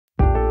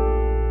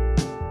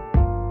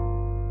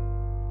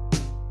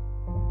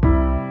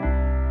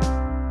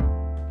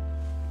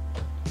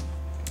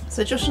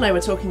So Josh and I were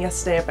talking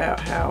yesterday about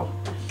how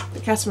the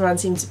catamaran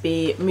seemed to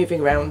be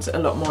moving around a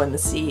lot more in the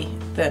sea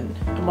than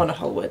a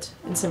monohull would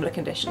in similar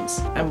conditions,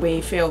 and we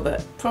feel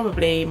that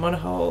probably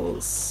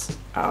monohulls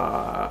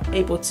are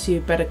able to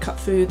better cut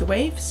through the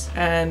waves,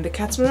 and the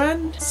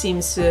catamaran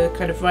seems to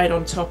kind of ride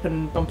on top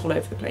and bump all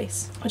over the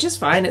place, which is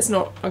fine. It's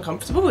not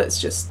uncomfortable,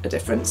 it's just a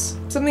difference.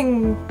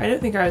 Something I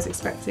don't think I was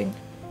expecting.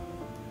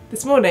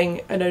 This morning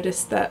I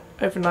noticed that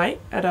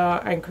overnight at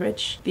our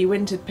anchorage the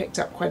wind had picked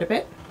up quite a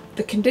bit.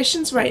 The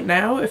conditions right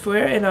now, if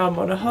we're in our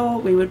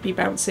monohull, we would be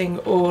bouncing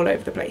all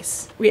over the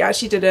place. We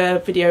actually did a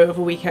video of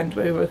a weekend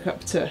where we woke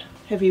up to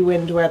heavy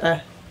wind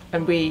weather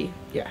and we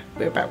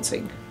were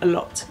bouncing a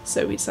lot,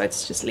 so we decided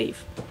to just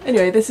leave.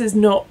 Anyway, this is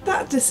not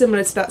that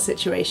dissimilar to that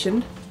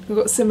situation. We've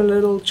got similar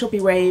little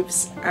choppy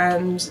waves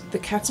and the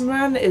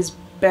catamaran is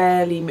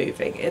barely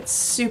moving. It's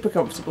super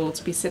comfortable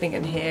to be sitting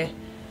in here.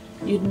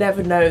 You'd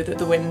never know that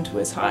the wind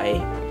was high.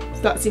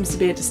 So that seems to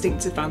be a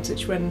distinct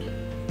advantage when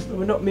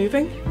we're not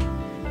moving.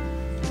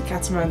 The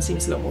catamaran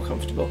seems a lot more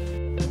comfortable.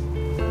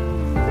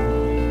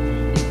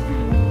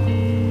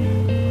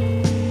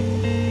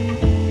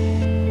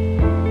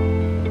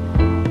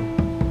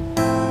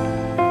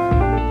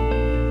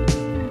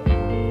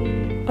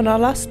 On our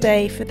last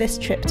day for this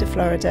trip to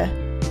Florida,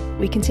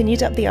 we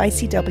continued up the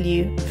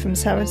ICW from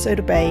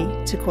Sarasota Bay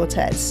to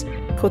Cortez.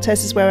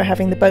 Cortez is where we're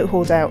having the boat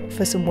hauled out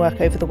for some work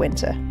over the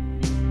winter.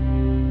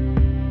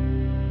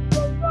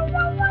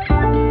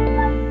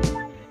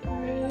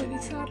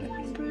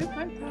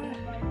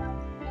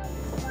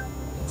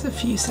 There's a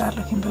few sad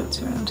looking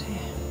boats around here.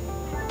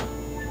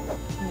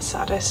 And the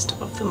saddest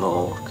of them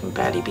all can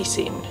barely be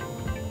seen.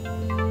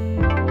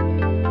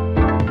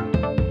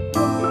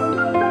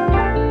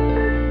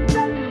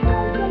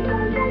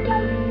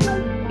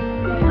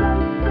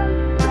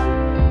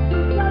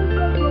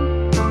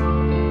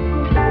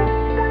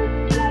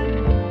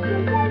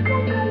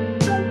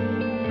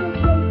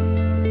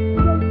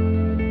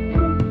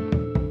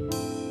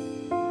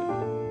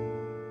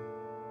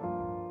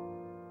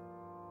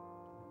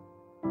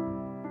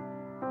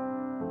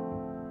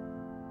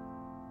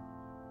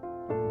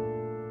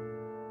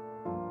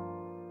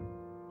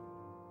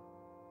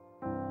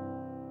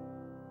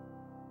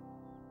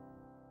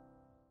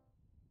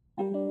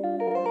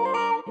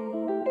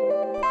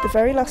 The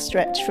very last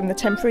stretch from the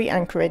temporary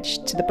anchorage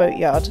to the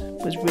boatyard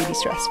was really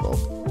stressful.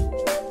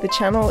 The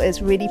channel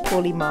is really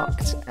poorly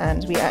marked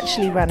and we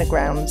actually ran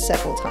aground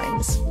several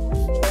times.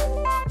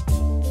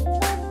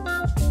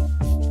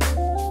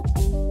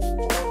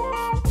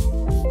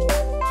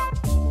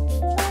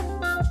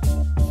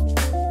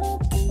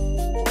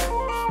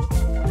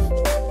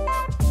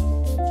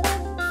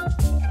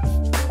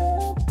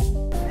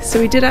 So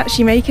we did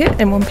actually make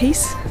it in one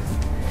piece.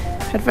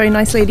 Had a very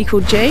nice lady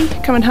called Jay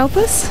come and help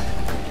us.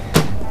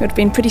 Would have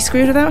been pretty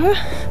screwed without her.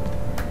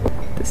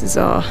 This is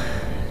our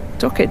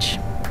dockage.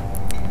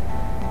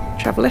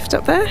 Travel lift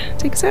up there,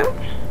 take us out.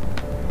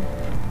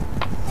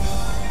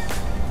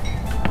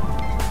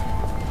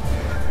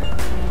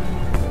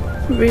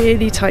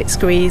 Really tight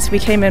squeeze. We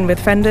came in with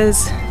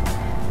fenders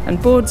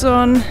and boards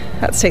on,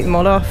 had to take them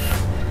all off.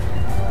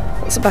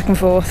 Lots of back and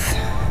forth.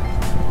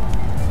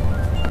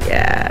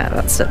 Yeah,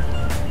 that's a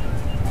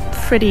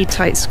pretty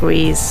tight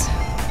squeeze.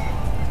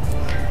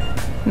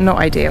 Not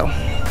ideal.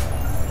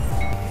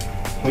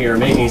 We are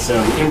making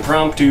some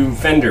impromptu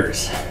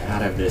fenders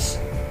out of this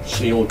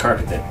shitty old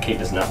carpet that Kate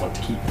does not want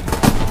to keep.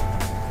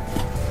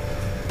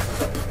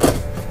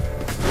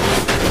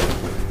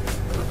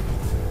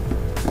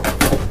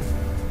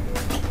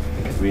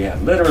 Because we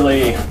have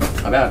literally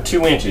about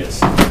 2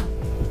 inches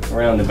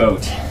around the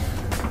boat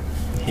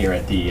here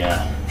at the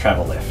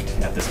travel lift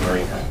at this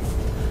marina.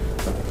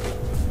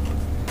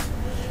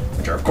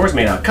 Which are of course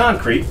made out of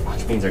concrete,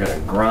 which means they're going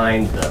to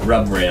grind the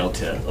rub rail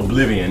to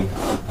oblivion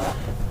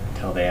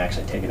until they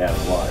actually take it out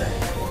of the water.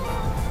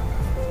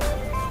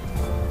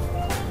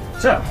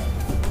 So,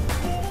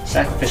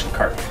 sacrificial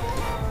carpet.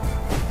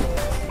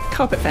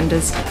 Carpet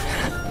fenders.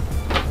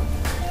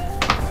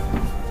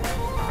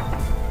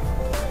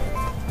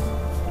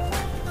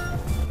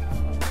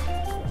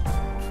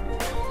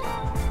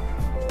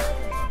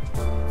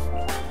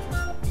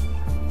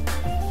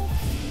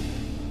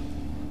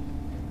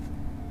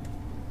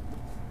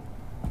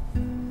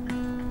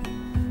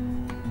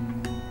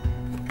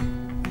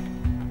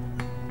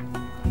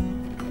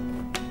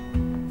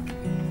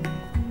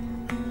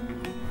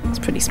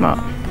 Pretty smart.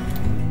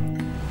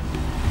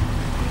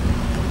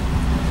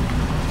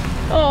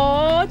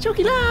 Oh,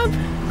 Chalky Lab!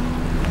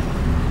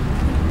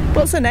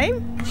 What's her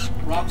name?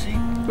 Roxy.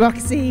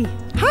 Roxy.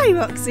 Hi,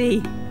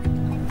 Roxy.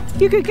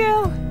 You good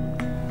girl.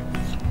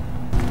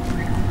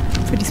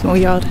 Pretty small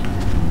yard.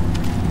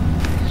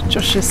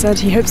 Josh just said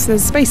he hopes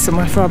there's space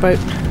somewhere for our boat.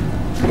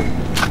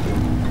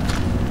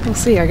 We'll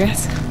see, I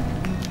guess.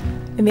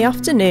 In the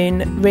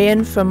afternoon,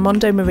 Ryan from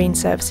Mondo Marine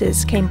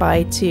Services came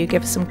by to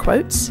give us some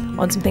quotes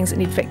on some things that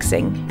need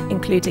fixing,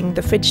 including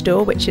the fridge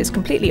door, which is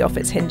completely off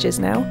its hinges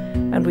now,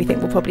 and we think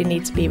will probably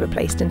need to be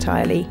replaced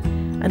entirely,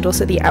 and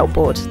also the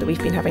outboard that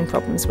we've been having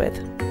problems with.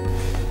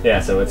 Yeah,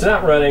 so it's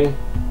not running.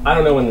 I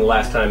don't know when the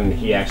last time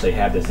he actually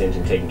had this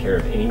engine taken care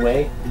of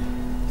anyway.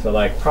 So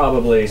like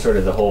probably sort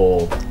of the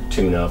whole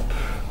tune-up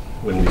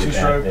wouldn't be a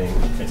bad thing.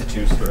 It's a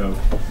 2-stroke.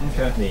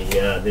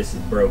 Okay. This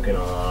is broken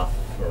off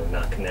or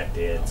not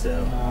connected,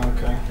 so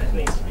that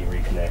needs to be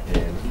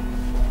reconnected.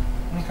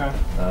 Okay.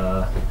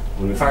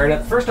 When we fired it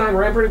up the first time, it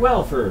ran pretty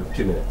well for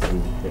 2 minutes,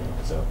 and,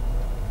 so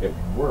it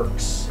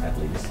works at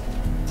least.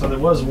 So there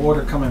was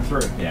water coming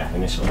through. Yeah,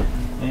 initially.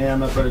 Yeah,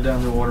 I'm gonna put it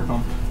down to the water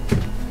pump.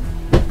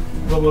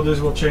 What we'll do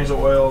is we'll change the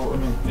oil. I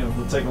mean,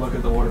 we'll take a look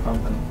at the water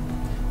pump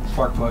and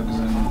spark plugs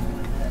and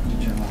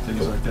general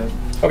things like that.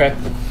 Okay.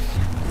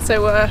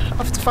 So we're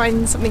off to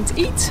find something to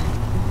eat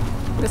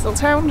in this little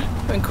town.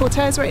 We're in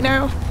Cortez right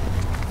now.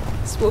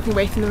 Just walking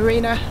away from the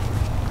marina.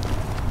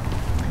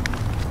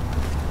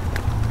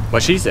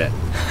 What she said.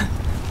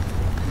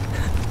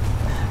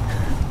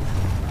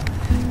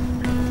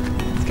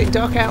 It's getting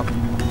dark out.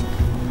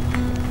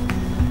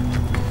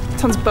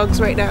 Tons of bugs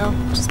right now,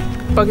 just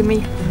bugging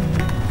me.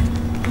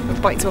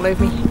 Got bites all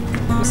over me.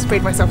 I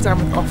sprayed myself down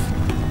with off.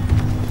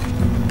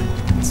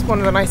 It's one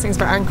of the nice things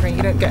about anchoring,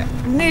 you don't get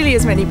nearly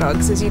as many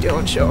bugs as you do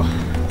on shore.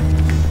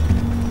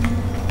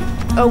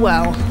 Oh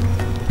well.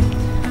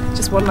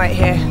 Just one night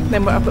here,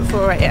 then we're up at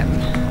 4 AM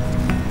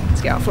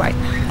to get our flight.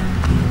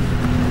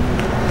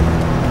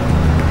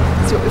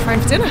 See what we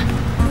find for dinner.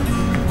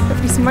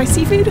 Hopefully some nice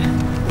seafood.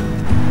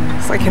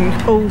 It's like an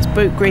old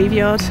boat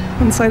graveyard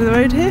on the side of the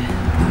road here.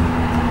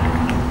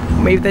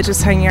 Maybe they're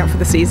just hanging out for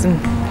the season.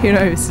 Who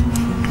knows? I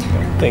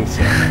don't think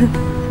so.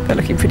 They're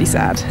looking pretty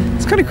sad.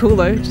 It's kind of cool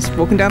though, just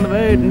walking down the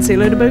road and see a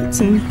load of boats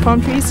and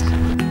palm trees.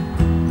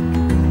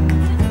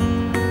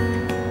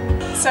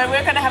 So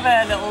we're going to have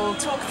a little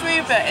talk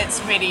through, but it's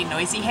really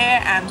noisy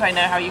here, and I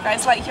know how you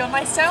guys like your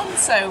nice sound,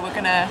 so we're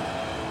going to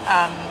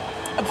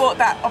abort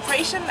that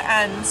operation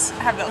and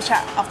have a little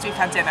chat after we've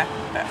had dinner.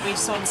 But we've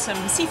sorted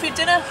some seafood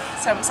dinner,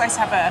 so it's nice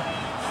to have a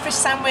fish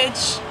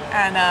sandwich,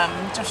 and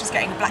Josh is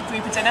getting a black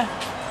grouper dinner.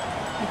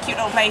 A cute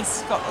little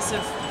place, got lots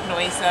of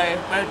noise though,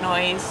 road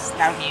noise,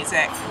 loud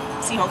music,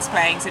 Seahawks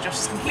playing, so Josh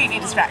is completely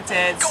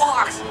distracted. Go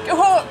Hawks! Go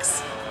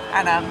Hawks!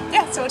 And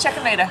yeah, so we'll check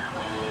in later.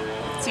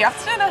 See you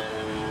after dinner.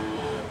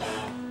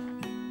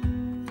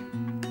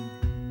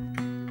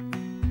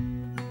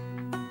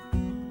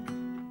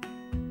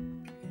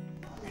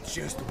 It's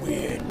just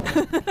weird.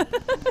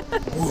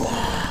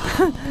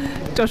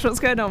 Josh, what's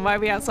going on? Why are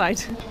we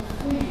outside?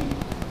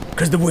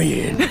 Because the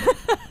wind.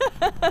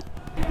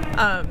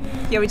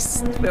 Yeah,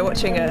 we're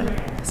watching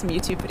some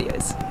YouTube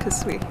videos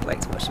because we like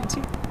to watch them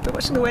too. We're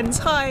watching the winds.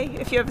 Hi,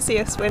 if you ever see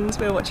us wind,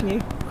 we're watching you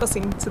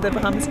crossing to the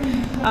Bahamas.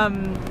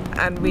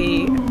 And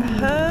we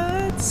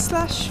heard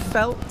 /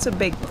 felt a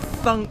big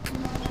thunk.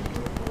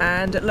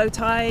 And at low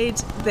tide,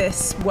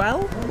 this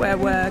well where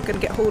we're going to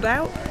get hauled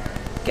out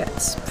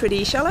gets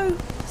pretty shallow.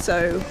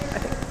 So I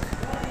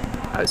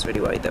think I was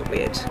really worried that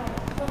we'd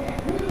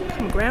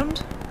come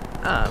aground.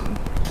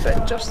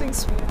 But Josh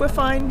thinks we're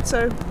fine,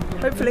 so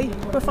hopefully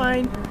we're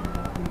fine.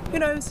 Who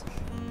knows?